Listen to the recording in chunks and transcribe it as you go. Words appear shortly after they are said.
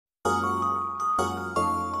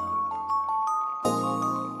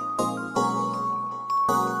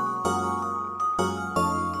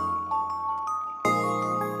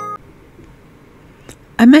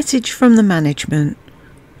A message from the management.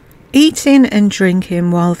 Eating and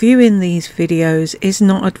drinking while viewing these videos is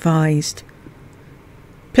not advised.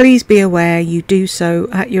 Please be aware you do so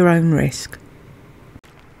at your own risk.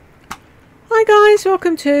 Hi guys,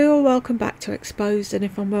 welcome back to Exposed, and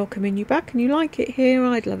if I'm welcoming you back and you like it here,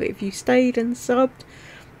 I'd love it if you stayed and subbed.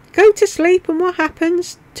 Go to sleep and what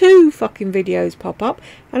happens? 2 fucking videos pop up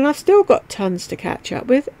and I've still got tons to catch up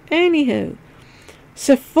with. Anywho,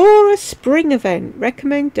 Sephora spring event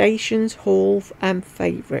recommendations, haul and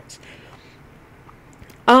favourites.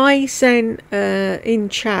 I sent in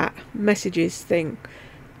chat messages thing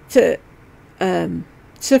to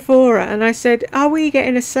Sephora and I said, are we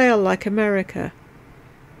getting a sale like America?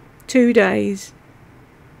 2 days,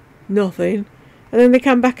 nothing. And then they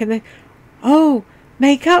come back and they, oh,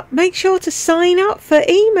 make sure to sign up for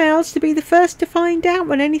emails to be the first to find out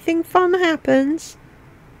when anything fun happens.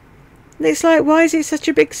 And it's like, why is it such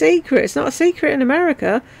a big secret? It's not a secret in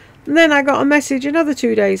America. And then I got a message another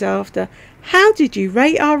 2 days after. How did you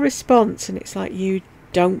rate our response? And it's like, you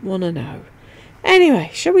don't want to know.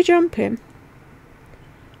 Anyway, shall we jump in?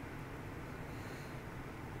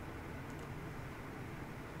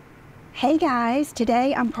 Hey guys,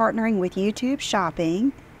 today I'm partnering with YouTube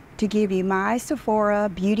Shopping to give you my Sephora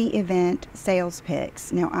beauty event sales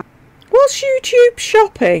picks. Now, what's YouTube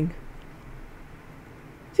Shopping?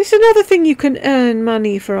 Is this another thing you can earn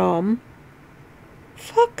money from?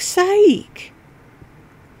 Fuck's sake.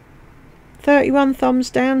 31 thumbs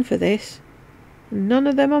down for this. None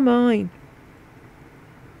of them are mine.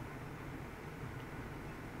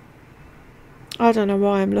 I don't know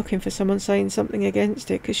why I'm looking for someone saying something against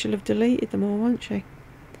it, because she'll have deleted them all, won't she?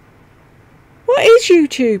 What is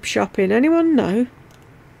YouTube Shopping? Anyone know?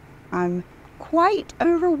 I'm quite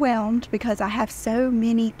overwhelmed because I have so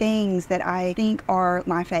many things that I think are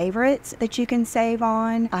my favorites that you can save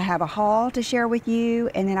on. I have a haul to share with you,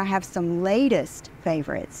 and then I have some latest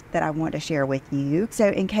favorites that I want to share with you. So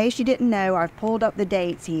in case you didn't know, I've pulled up the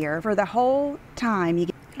dates here. For the whole time you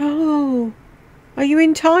get... Oh, are you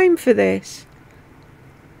in time for this?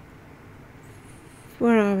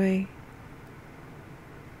 Where are we?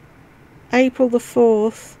 April the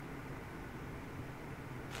 4th.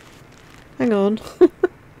 Hang on.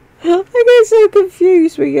 I get so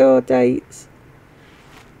confused with your dates.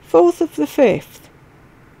 4th of the 5th.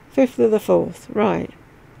 5th of the 4th. Right.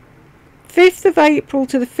 5th of April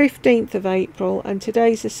to the 15th of April. And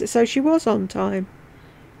today's the... So she was on time.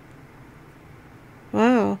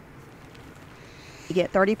 Wow. You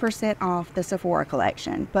get 30% off the Sephora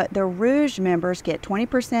collection, but the Rouge members get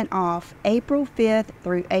 20% off April 5th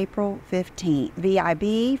through April 15th.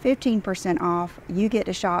 VIB, 15% off. You get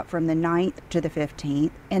to shop from the 9th to the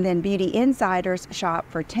 15th. And then Beauty Insiders shop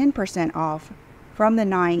for 10% off from the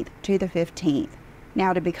 9th to the 15th.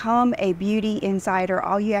 Now, to become a Beauty Insider,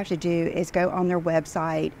 all you have to do is go on their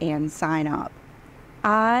website and sign up.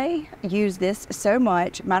 I use this so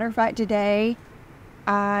much. Matter of fact, today,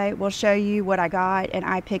 I will show you what I got, and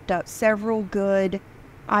I picked up several good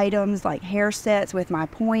items like hair sets with my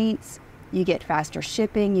points. You get faster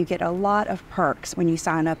shipping. You get a lot of perks when you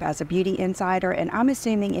sign up as a Beauty Insider, and I'm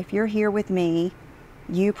assuming if you're here with me,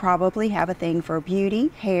 you probably have a thing for beauty,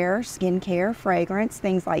 hair, skincare, fragrance,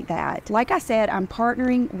 things like that. Like I said, I'm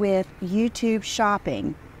partnering with YouTube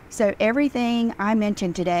Shopping, so everything I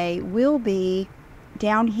mentioned today will be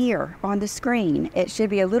down here on the screen. It should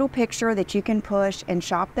be a little picture that you can push and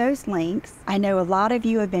shop those links. I know a lot of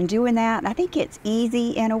you have been doing that, and I think it's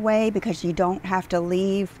easy in a way because you don't have to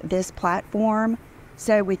leave this platform.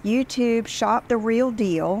 So with YouTube Shop the Real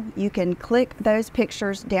Deal, you can click those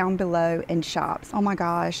pictures down below and shop. Oh my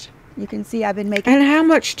gosh, you can see I've been making... And how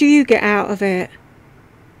much do you get out of it?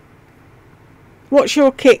 What's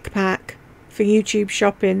your kickback for YouTube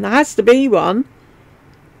Shopping? There has to be one.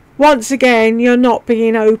 Once again, you're not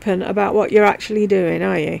being open about what you're actually doing,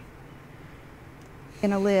 are you?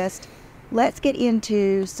 In a list, let's get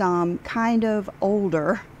into some kind of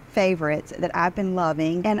older favorites that I've been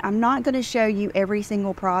loving. And I'm not going to show you every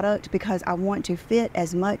single product because I want to fit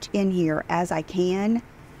as much in here as I can.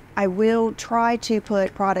 I will try to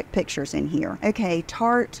put product pictures in here. Okay,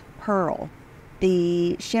 Tarte Pearl.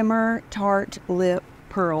 The Shimmer Tarte Lip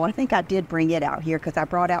Pearl. I think I did bring it out here because I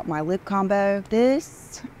brought out my lip combo.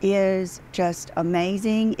 This is just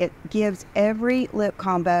amazing. It gives every lip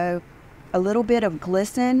combo a little bit of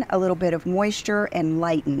glisten, a little bit of moisture, and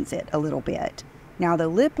lightens it a little bit. Now the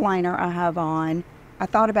lip liner I have on, I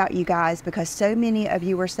thought about you guys because so many of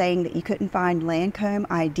you were saying that you couldn't find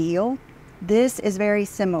Lancome Ideal. This is very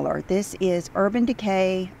similar. This is Urban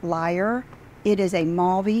Decay Liar. It is a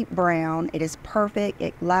mauve brown. It is perfect.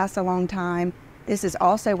 It lasts a long time. This is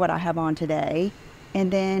also what I have on today.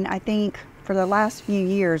 And then I think for the last few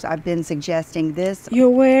years, I've been suggesting this. You're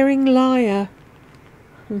wearing liar.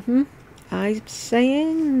 I'm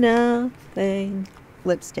saying nothing.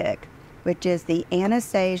 Lipstick, which is the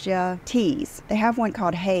Anastasia Tease. They have one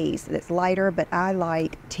called Haze that's lighter, but I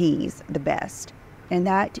like Tease the best. And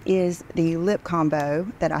that is the lip combo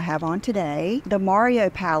that I have on today. The Mario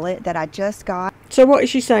palette that I just got. So what is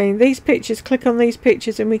she saying? These pictures, click on these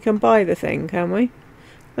pictures and we can buy the thing, can we?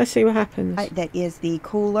 Let's see what happens. That is the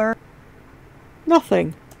cooler.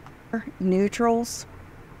 Nothing. Neutrals.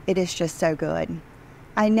 It is just so good.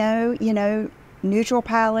 I know, you know, neutral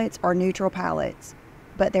palettes are neutral palettes,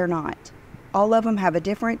 but they're not. All of them have a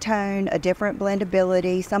different tone, a different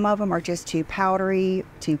blendability. Some of them are just too powdery,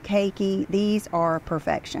 too cakey. These are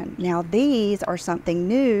perfection. Now these are something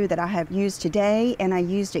new that I have used today, and I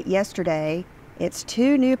used it yesterday. It's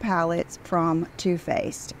 2 new palettes from Too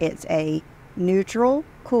Faced. It's a neutral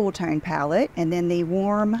cool tone palette and then the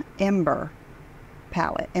warm ember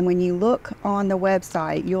palette. And when you look on the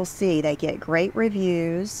website, you'll see they get great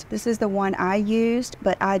reviews. This is the one I used,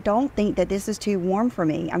 but I don't think that this is too warm for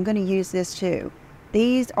me. I'm going to use this too.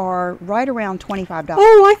 These are right around $25.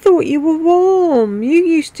 Oh, I thought you were warm. You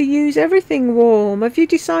used to use everything warm. Have you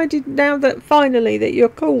decided now that finally that you're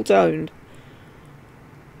cool toned?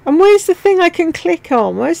 And where's the thing I can click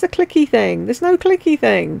on? Where's the clicky thing? There's no clicky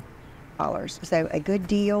thing. So a good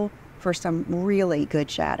deal for some really good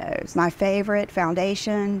shadows. My favorite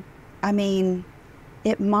foundation, I mean,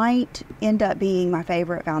 it might end up being my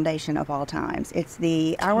favorite foundation of all times. It's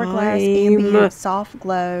the Hourglass Ambient Soft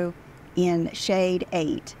Glow in shade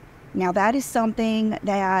 8. Now that is something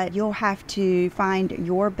that you'll have to find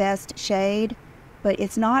your best shade, but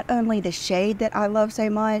it's not only the shade that I love so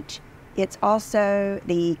much, it's also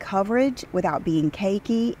the coverage without being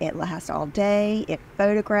cakey. It lasts all day, it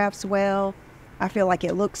photographs well. I feel like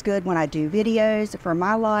it looks good when I do videos. For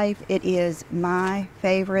my life, it is my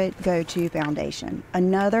favorite go-to foundation.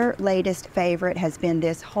 Another latest favorite has been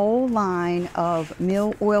this whole line of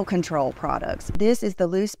Mill oil control products. This is the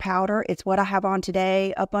loose powder. It's what I have on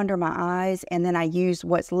today up under my eyes, and then I use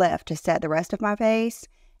what's left to set the rest of my face.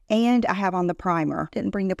 And I have on the primer. Didn't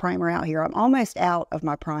bring the primer out here. I'm almost out of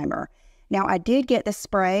my primer. Now, I did get the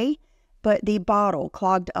spray, but the bottle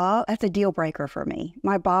clogged up. That's a deal breaker for me.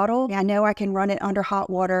 My bottle, I know I can run it under hot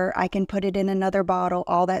water. I can put it in another bottle,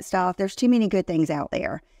 all that stuff. There's too many good things out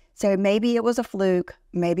there. So maybe it was a fluke.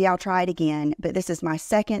 Maybe I'll try it again. But this is my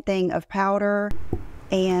second thing of powder.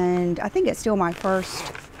 And I think it's still my first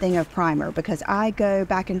thing of primer because I go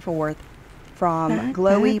back and forth from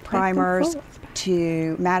glowy primers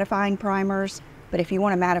to mattifying primers. But if you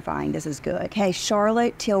want a mattifying, this is good. Okay,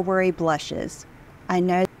 Charlotte Tilbury blushes. I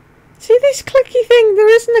know. See this clicky thing?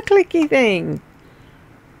 There isn't a clicky thing.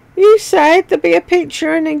 You said there'd be a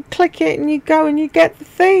picture and then click it and you go and you get the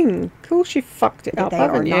thing. Of course you fucked it up,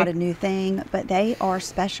 haven't you? They are not a new thing, but they are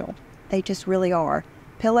special. They just really are.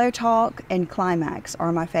 Pillow Talk and Climax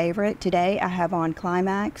are my favorite. Today I have on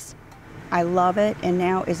Climax. I love it, and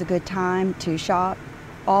now is a good time to shop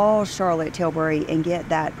all Charlotte Tilbury and get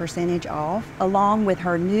that percentage off. Along with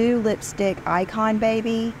her new lipstick, Icon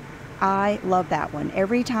Baby. I love that one.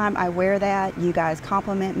 Every time I wear that, you guys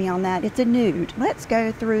compliment me on that. It's a nude. Let's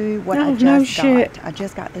go through what I just got. I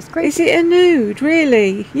just got this great. Is it a nude,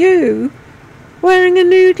 really? You? Wearing a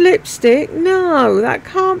nude lipstick? No, that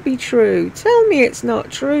can't be true. Tell me it's not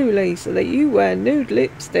true, Lisa, that you wear nude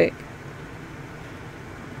lipstick.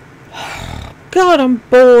 God, I'm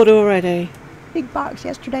bored already. Big box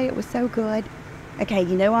yesterday. It was so good. Okay,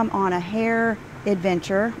 you know I'm on a hair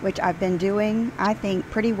adventure, which I've been doing, I think,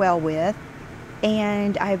 pretty well with.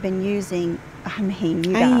 And I've been using, I mean,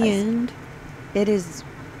 you guys, it is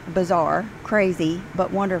bizarre, crazy,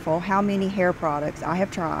 but wonderful how many hair products I have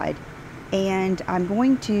tried. And I'm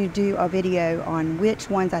going to do a video on which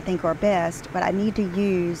ones I think are best, but I need to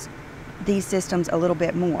use these systems a little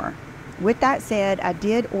bit more. With that said, I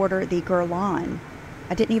did order the Guerlain.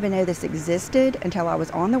 I didn't even know this existed until I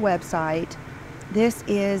was on the website. This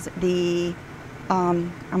is the,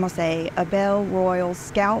 I'm going to say, Abel Royal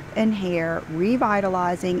Scalp and Hair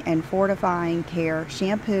Revitalizing and Fortifying Care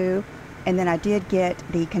Shampoo. And then I did get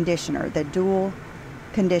the conditioner, the dual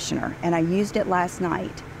conditioner, and I used it last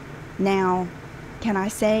night. Now, can I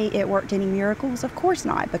say it worked any miracles? Of course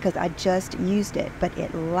not, because I just used it, but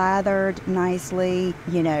it lathered nicely,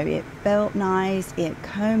 you know, it felt nice, it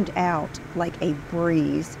combed out like a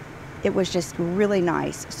breeze. It was just really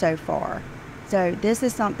nice so far. So this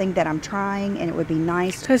is something that I'm trying, and it would be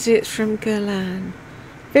nice. Because it's from Guerlain.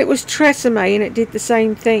 If it was Tresemme and it did the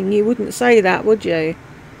same thing, you wouldn't say that, would you?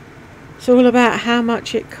 It's all about how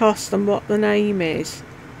much it costs and what the name is.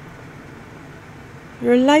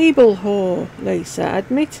 You're a label whore, Lisa.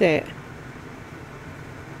 Admit it.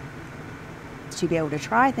 To be able to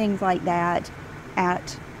try things like that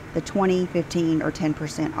at the 20, 15, or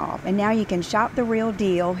 10% off. And now you can shop the real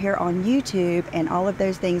deal here on YouTube, and all of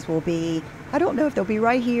those things will be, I don't know if they'll be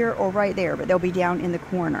right here or right there, but they'll be down in the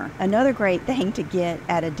corner. Another great thing to get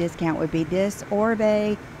at a discount would be this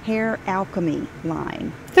Orbe Hair Alchemy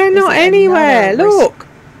line. They're not anywhere. Look.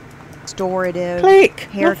 Restorative Click.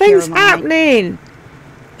 hair Nothing's care happening.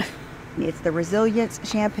 It's the Resilience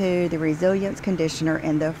Shampoo, the Resilience Conditioner,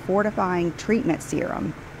 and the Fortifying Treatment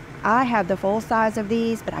Serum. I have the full size of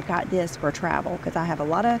these, but I got this for travel because I have a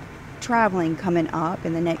lot of traveling coming up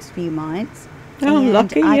in the next few months. Oh, and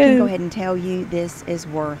lucky I you. can go ahead and tell you this is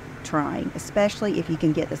worth trying, especially if you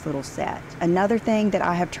can get this little set. Another thing that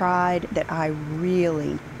I have tried that I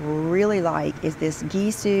really, really like is this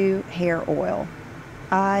Gisu hair oil.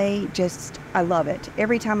 I love it.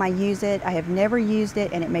 Every time I use it, I have never used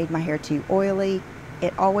it and it made my hair too oily.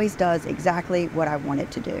 It always does exactly what I want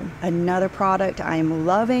it to do. Another product I am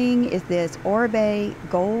loving is this Orbe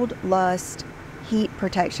Gold Lust Heat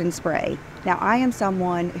Protection Spray. Now, I am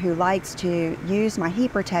someone who likes to use my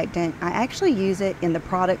heat protectant. I actually use it in the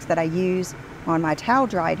products that I use on my towel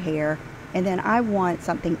dried hair, and then I want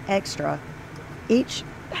something extra. Each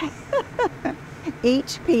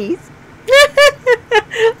piece.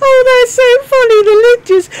 Oh, that's so funny. The lid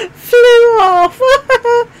just flew off.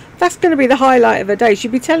 That's going to be the highlight of her day.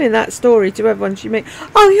 She'll be telling that story to everyone she meets.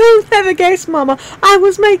 Oh, you'll never guess, Mama. I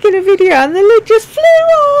was making a video and the lid just flew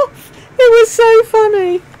off. It was so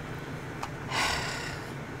funny.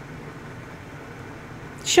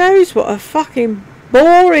 Shows what a fucking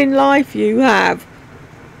boring life you have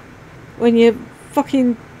when you're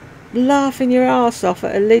fucking laughing your ass off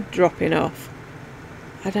at a lid dropping off.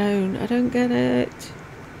 I don't get it.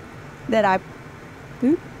 That I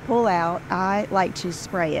pull out, I like to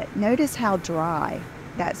spray it. Notice how dry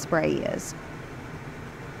that spray is.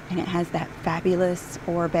 And it has that fabulous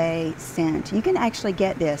Orbe scent. You can actually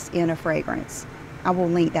get this in a fragrance. I will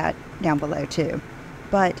link that down below too.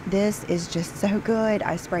 But this is just so good.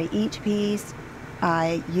 I spray each piece.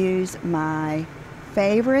 I use my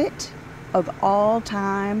favorite of all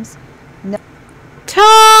times.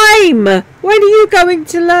 Time! When are you going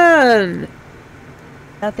to learn?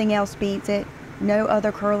 Nothing else beats it. No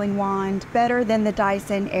other curling wand. Better than the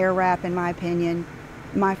Dyson Airwrap in my opinion.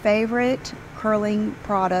 My favorite curling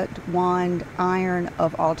product, wand, iron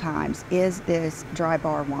of all times is this dry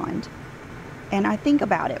bar wand. And I think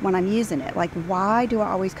about it when I'm using it. Like, why do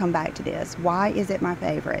I always come back to this? Why is it my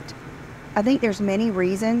favorite? I think there's many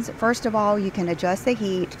reasons. First of all, you can adjust the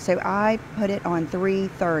heat. So I put it on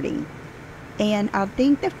 330. And I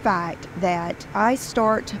think the fact that I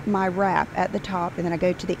start my wrap at the top and then I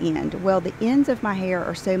go to the end. Well, the ends of my hair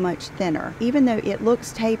are so much thinner. Even though it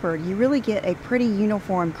looks tapered, you really get a pretty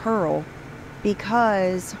uniform curl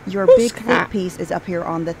because your big thick piece is up here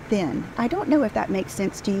on the thin. I don't know if that makes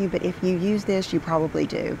sense to you, but if you use this, you probably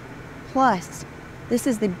do. Plus, this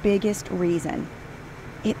is the biggest reason.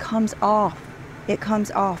 It comes off. It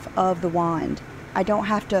comes off of the wand. I don't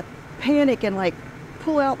have to panic and like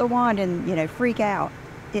pull out the wand and, you know, freak out.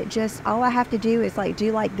 It just, all I have to do is like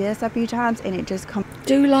do like this a few times and it just comes.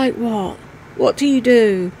 Do like what? What do you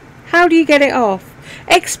do? How do you get it off?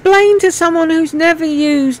 Explain to someone who's never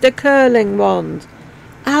used a curling wand.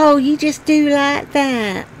 Oh, you just do like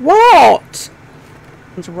that. What?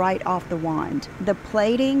 It's right off the wand. The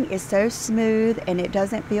plating is so smooth and it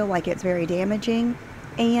doesn't feel like it's very damaging.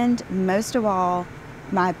 And most of all,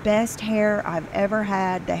 my best hair I've ever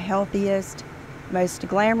had, the healthiest, most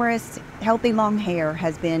glamorous, healthy long hair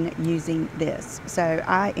has been using this. So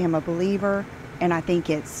I am a believer, and I think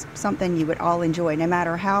it's something you would all enjoy, no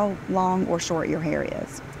matter how long or short your hair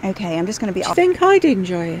is. Okay, I'm just going to be... Do you think I'd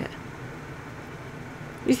enjoy it?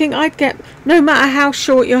 You think I'd get... No matter how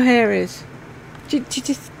short your hair is? Do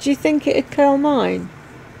you think it'd curl mine?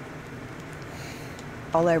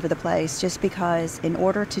 All over the place, just because in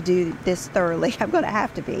order to do this thoroughly, I'm going to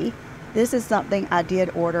have to be. This is something I did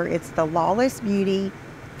order. It's the Lawless Beauty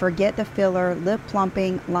Forget the Filler Lip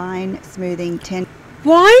Plumping Line Smoothing Tint.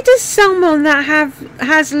 Why does someone that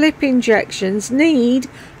has lip injections need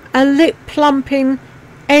a lip plumping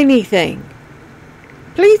anything?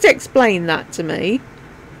 Please explain that to me.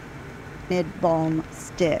 Mid Balm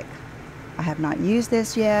Stick. I have not used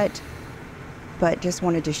this yet, but just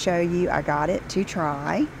wanted to show you I got it to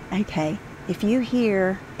try. Okay. If you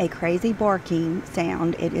hear a crazy barking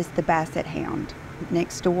sound, it is the Basset Hound.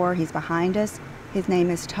 Next door, he's behind us. His name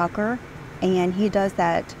is Tucker, and he does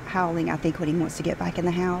that howling, I think, when he wants to get back in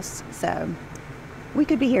the house. So we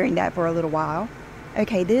could be hearing that for a little while.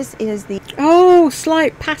 Okay, this is the... Oh, Oh,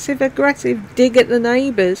 slight passive-aggressive dig at the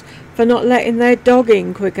neighbours for not letting their dog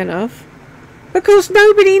in quick enough. Because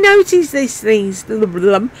nobody notices these.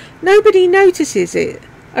 Nobody notices it.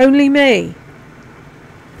 Only me.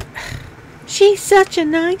 She's such a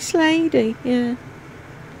nice lady. Yeah.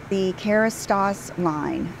 The Kerastase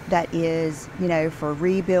line that is, you know, for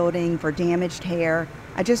rebuilding, for damaged hair.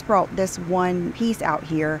 I just brought this one piece out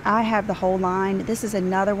here. I have the whole line. This is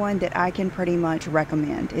another one that I can pretty much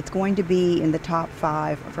recommend. It's going to be in the top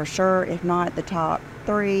 5 for sure, if not the top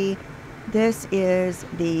 3. This is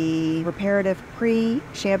the Reparative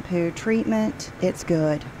Pre-Shampoo Treatment. It's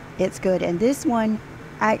good. It's good. And this one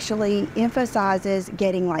actually emphasizes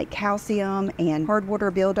getting like calcium and hard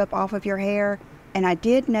water buildup off of your hair. And I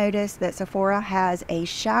did notice that Sephora has a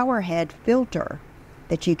shower head filter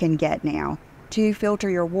that you can get now to filter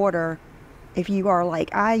your water. If you are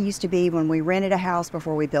like I used to be when we rented a house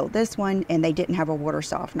before we built this one and they didn't have a water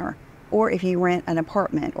softener. Or if you rent an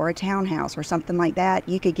apartment or a townhouse or something like that,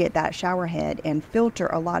 you could get that shower head and filter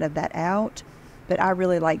a lot of that out. But I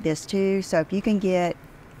really like this too. So if you can get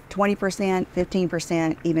 20%,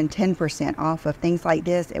 15%, even 10% off of things like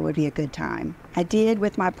this, it would be a good time. I did,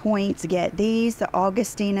 with my points, get these, the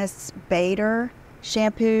Augustinus Bader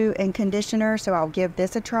shampoo and conditioner, so I'll give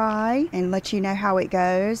this a try and let you know how it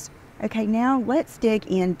goes. Okay, now let's dig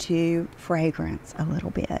into fragrance a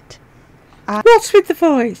little bit. What's with the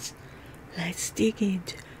voice? Let's dig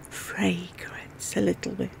into fragrance a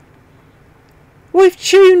little bit. We've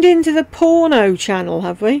tuned into the porno channel,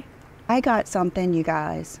 have we? I got something, you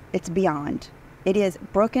guys. It's beyond. It is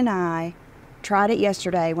Brooke and I tried it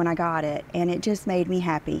yesterday when I got it, and it just made me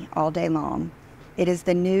happy all day long. It is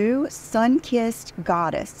the new Sun-Kissed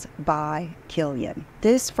Goddess by Kilian.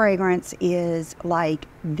 This fragrance is like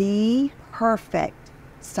the perfect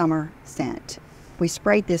summer scent. We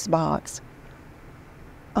sprayed this box.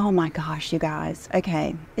 Oh my gosh, you guys.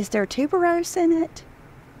 Okay, is there tuberose in it?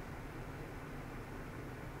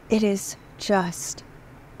 It is just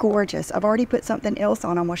gorgeous. I've already put something else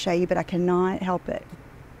on. I'm going to show you, but I cannot help it.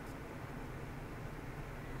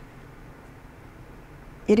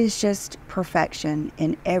 It is just perfection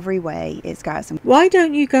in every way. It's got some... Why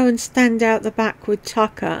don't you go and stand out the back with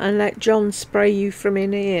Tucker and let John spray you from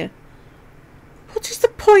in here? What is the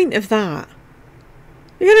point of that?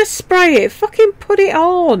 You're going to spray it. Fucking put it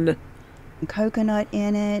on. Coconut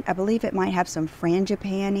in it. I believe it might have some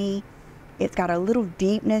frangipani. It's got a little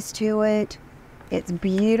deepness to it. It's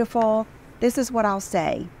beautiful. This is what I'll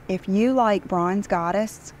say. If you like Bronze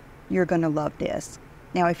Goddess, you're going to love this.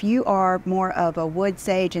 Now, if you are more of a wood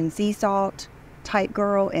sage and sea salt type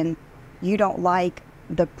girl and you don't like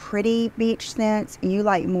the pretty beach scents, you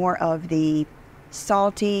like more of the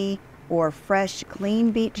salty or fresh,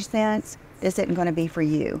 clean beach scents, this isn't going to be for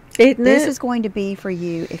you. This is going to be for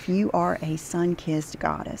you if you are a sun-kissed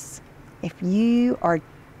goddess. If you are...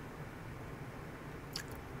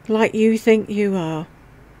 like you think you are.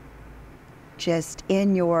 Just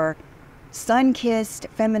in your sun-kissed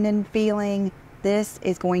feminine feeling, this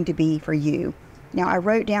is going to be for you. Now, I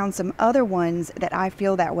wrote down some other ones that I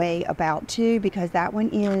feel that way about too, because that one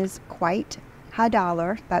is quite high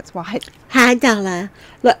dollar. That's why. High dollar.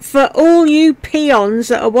 Look, for all you peons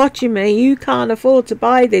that are watching me, you can't afford to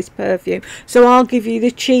buy this perfume, so I'll give you the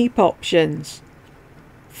cheap options.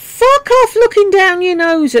 Fuck off looking down your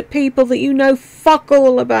nose at people that you know fuck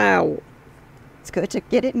all about. It's good to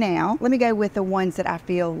get it now. Let me go with the ones that I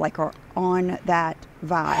feel like are on that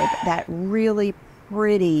vibe, that really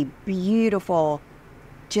pretty, beautiful,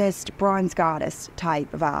 just bronze goddess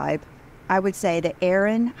type vibe. I would say the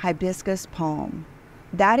Erin Hibiscus Palm.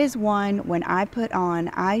 That is one when I put on,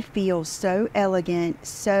 I feel so elegant,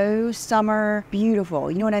 so summer beautiful.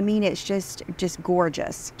 You know what I mean? It's just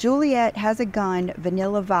gorgeous. Juliet has a gun,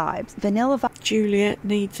 Vanilla Vibes. Juliet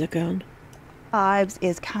needs a gun. Vibes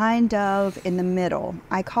is kind of in the middle.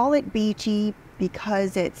 I call it beachy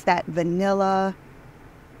because it's that vanilla.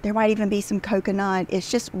 There might even be some coconut. It's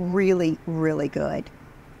just really, really good.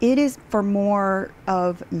 It is for more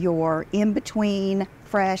of your in-between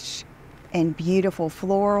fresh and beautiful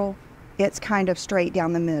floral. It's kind of straight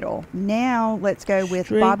down the middle. Now let's go with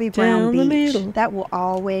Bobby Brown Beach. That will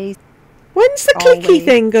always... When's the clicky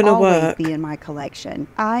thing gonna work? Be in my collection.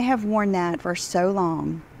 I have worn that for so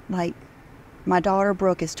long. Like, my daughter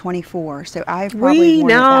Brooke is 24, so I've probably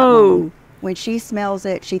worn it that long. When she smells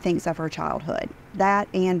it, she thinks of her childhood. That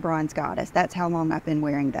and Bronze Goddess. That's how long I've been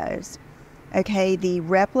wearing those. Okay, the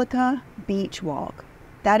Replica Beach Walk.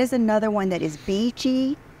 That is another one that is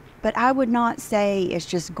beachy, but I would not say it's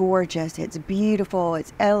just gorgeous. It's beautiful.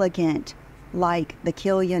 It's elegant, like the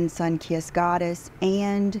Kilian Sun-Kissed Goddess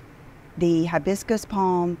and the Hibiscus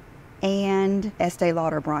Palm. and Estee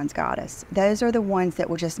Lauder Bronze Goddess. Those are the ones that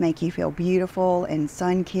will just make you feel beautiful and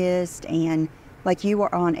sun-kissed and like you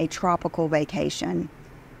are on a tropical vacation.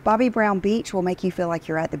 Bobbi Brown Beach will make you feel like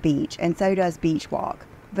you're at the beach, and so does Beach Walk.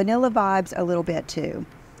 Vanilla Vibes a little bit too.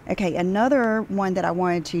 Okay, another one that I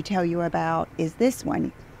wanted to tell you about is this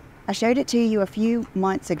one. I showed it to you a few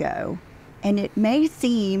months ago, and it may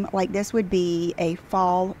seem like this would be a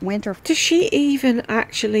fall, winter. Does she even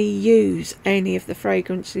actually use any of the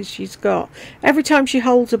fragrances she's got? Every time she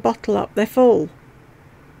holds a bottle up, they're full.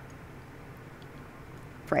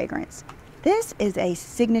 Fragrance. This is a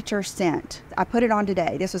signature scent. I put it on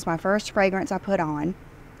today. This was my first fragrance I put on.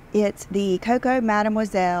 It's the Coco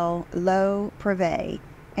Mademoiselle L'Eau Privée,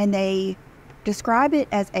 and they describe it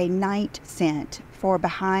as a night scent for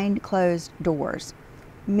behind closed doors.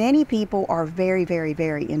 Many people are very, very,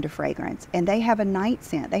 very into fragrance, and they have a night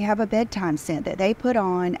scent. They have a bedtime scent that they put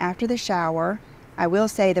on after the shower. I will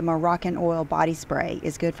say the Moroccan oil body spray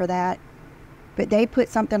is good for that, but they put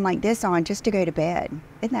something like this on just to go to bed.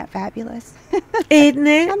 Isn't that fabulous? Isn't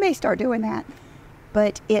it? I may start doing that.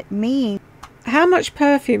 But it means... How much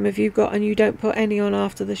perfume have you got and you don't put any on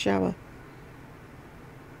after the shower?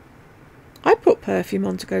 I put perfume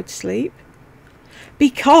on to go to sleep.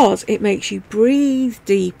 Because it makes you breathe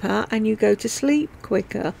deeper and you go to sleep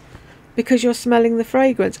quicker. Because you're smelling the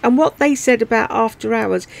fragrance. And what they said about after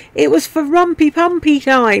hours, it was for rumpy pumpy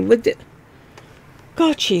time.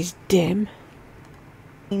 God, she's dim.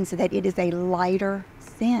 Means that it is a lighter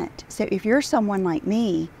scent. So if you're someone like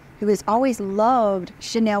me who has always loved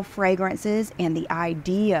Chanel fragrances and the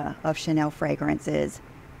idea of Chanel fragrances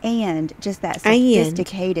and just that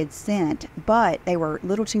sophisticated scent, but they were a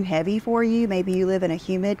little too heavy for you. Maybe you live in a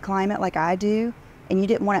humid climate like I do, and you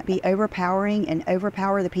didn't want it to be overpowering and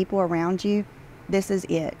overpower the people around you. This is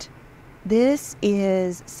it. This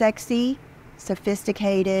is sexy,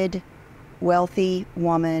 sophisticated, wealthy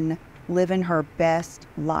woman living her best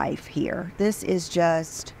life here. This is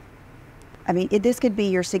just, I mean, this could be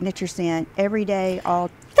your signature scent every day, all.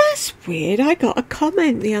 That's weird. I got a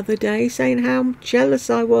comment the other day saying how jealous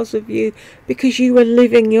I was of you because you were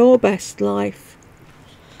living your best life.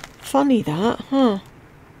 Funny that, huh?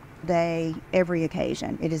 Day, every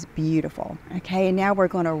occasion. It is beautiful. Okay, and now we're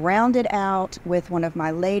going to round it out with one of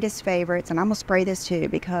my latest favorites, and I'm going to spray this too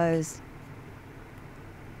because,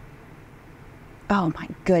 oh my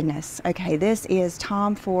goodness. Okay, this is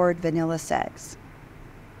Tom Ford Vanilla Sex.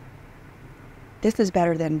 This is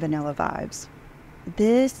better than Vanilla Vibes.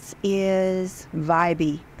 This is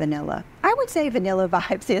vibey vanilla. I would say Vanilla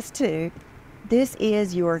Vibes is too. This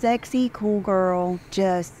is your sexy, cool girl,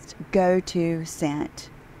 just go-to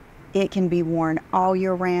scent. It can be worn all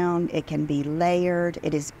year round. It can be layered.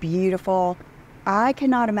 It is beautiful. I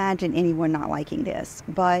cannot imagine anyone not liking this,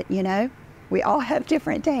 but you know, we all have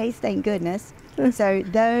different tastes, thank goodness. So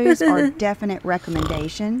those are definite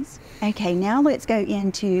recommendations. Okay, now let's go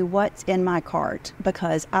into what's in my cart,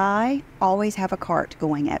 because I always have a cart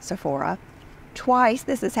going at Sephora. Twice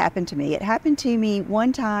this has happened to me. It happened to me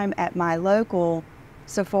one time at my local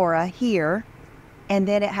Sephora here, and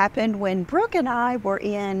then it happened when Brooke and I were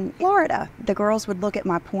in Florida. The girls would look at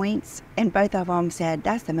my points, and both of them said,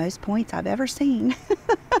 "That's the most points I've ever seen."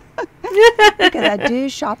 Because I do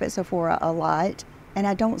shop at Sephora a lot, and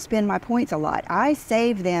I don't spend my points a lot. I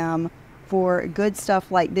save them for good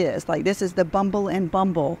stuff like this. Like this is the Bumble and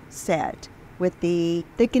Bumble set with the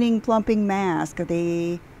thickening plumping mask,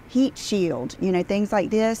 the heat shield, you know, things like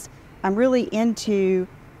this. I'm really into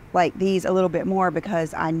like these a little bit more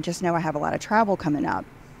because I just know I have a lot of travel coming up.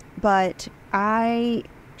 But I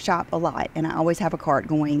shop a lot, and I always have a cart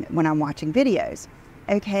going when I'm watching videos.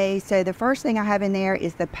 Okay, so the first thing I have in there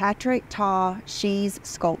is the Patrick Ta She's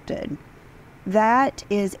Sculpted. That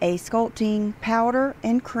is a sculpting powder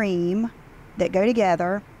and cream that go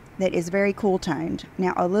together that is very cool toned.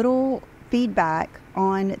 Now, a little feedback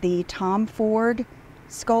on the Tom Ford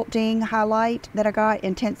sculpting highlight that I got,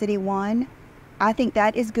 Intensity 1. I think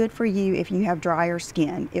that is good for you if you have drier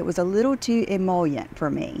skin. It was a little too emollient for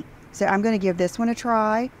me. So I'm going to give this one a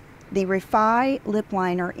try. The Refi Lip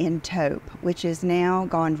Liner in Taupe, which is now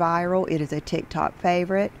gone viral. It is a TikTok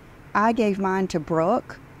favorite. I gave mine to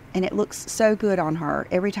Brooke, and it looks so good on her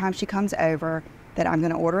every time she comes over that I'm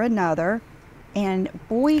going to order another. And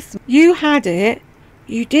boys, you had it,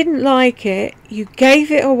 you didn't like it, you gave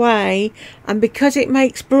it away, and because it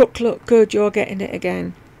makes Brooke look good, you're getting it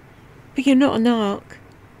again. But you're not a narc.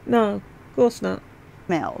 No, of course not.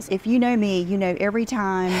 Smells. If you know me, you know every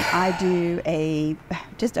time I do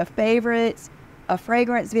just a favorites, a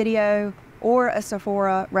fragrance video, or a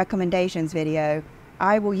Sephora recommendations video,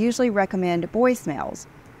 I will usually recommend boy smells.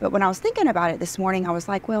 But when I was thinking about it this morning, I was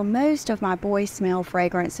like, well, most of my boy smell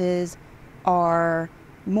fragrances are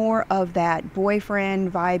more of that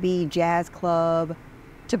boyfriend vibey jazz club,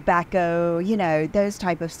 tobacco, you know, those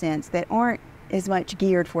type of scents that aren't as much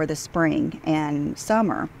geared for the spring and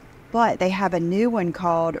summer. But they have a new one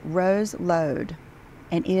called Rose Load,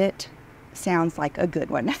 and it sounds like a good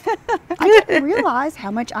one. I didn't realize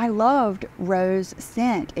how much I loved rose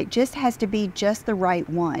scent. It just has to be just the right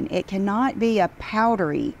one. It cannot be a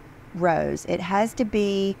powdery rose. It has to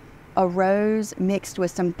be a rose mixed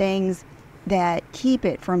with some things that keep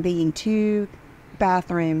it from being too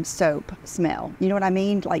bathroom soap smell. You know what I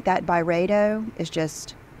mean? Like that Byredo is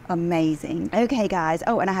just amazing. Okay, guys.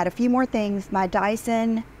 Oh, and I had a few more things. My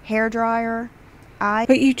Dyson hair dryer.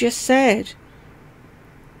 But you just said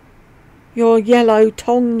your yellow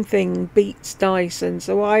tongue thing beats Dyson,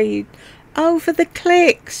 so why are you... Oh, for the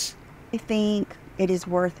clicks. I think it is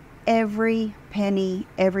worth every penny,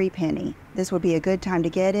 every penny. This would be a good time to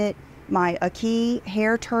get it. My Aki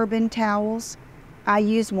hair turban towels. I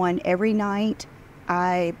use one every night.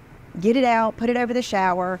 I get it out, put it over the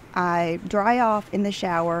shower. I dry off in the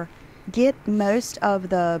shower, get most of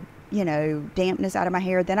the, you know, dampness out of my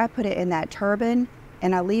hair. Then I put it in that turban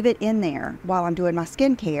and I leave it in there while I'm doing my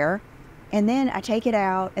skincare. And then I take it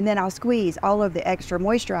out and then I'll squeeze all of the extra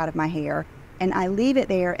moisture out of my hair and I leave it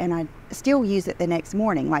there, and I still use it the next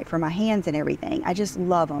morning, like for my hands and everything. I just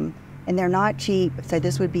love them, and they're not cheap, so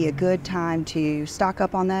this would be a good time to stock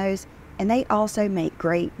up on those. And they also make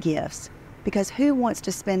great gifts, because who wants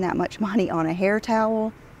to spend that much money on a hair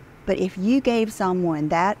towel? But if you gave someone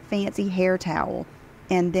that fancy hair towel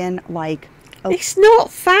and then like... It's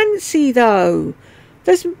not fancy though.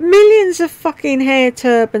 There's millions of fucking hair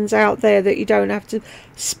turbans out there that you don't have to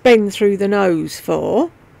spin through the nose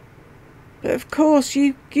for. But of course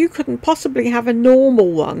you couldn't possibly have a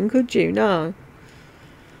normal one, could you? No.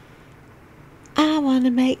 I want to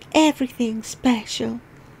make everything special.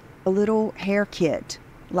 A little hair kit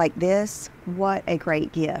like this, what a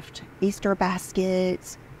great gift. Easter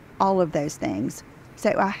baskets, all of those things.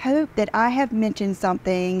 So I hope that I have mentioned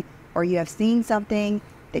something, or you have seen something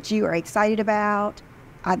that you are excited about.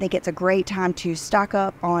 I think it's a great time to stock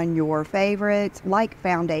up on your favorites, like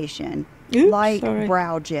foundation,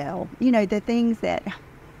 brow gel. You know, the things that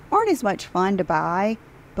aren't as much fun to buy,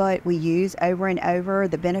 but we use over and over.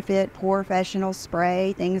 The Benefit Professional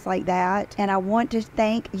Spray, things like that. And I want to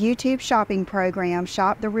thank YouTube shopping program,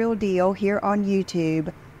 Shop the Real Deal, here on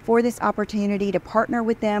YouTube for this opportunity to partner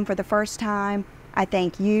with them for the first time. I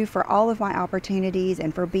thank you for all of my opportunities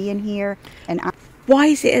and for being here. And why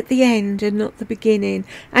is it at the end and not the beginning?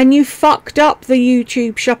 And you fucked up the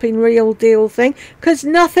YouTube Shopping Real Deal thing because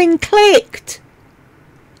nothing clicked.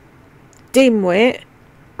 Dimwit.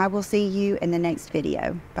 I will see you in the next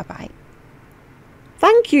video. Bye-bye.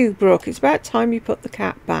 Thank you, Brooke. It's about time you put the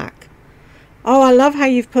cat back. Oh, I love how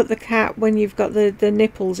you've put the cat when you've got the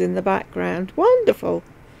nipples in the background. Wonderful.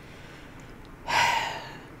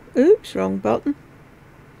 Oops, wrong button.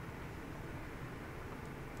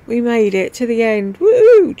 We made it to the end.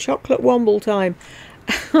 Woo! Chocolate Womble time.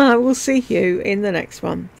 I will see you in the next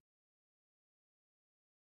one.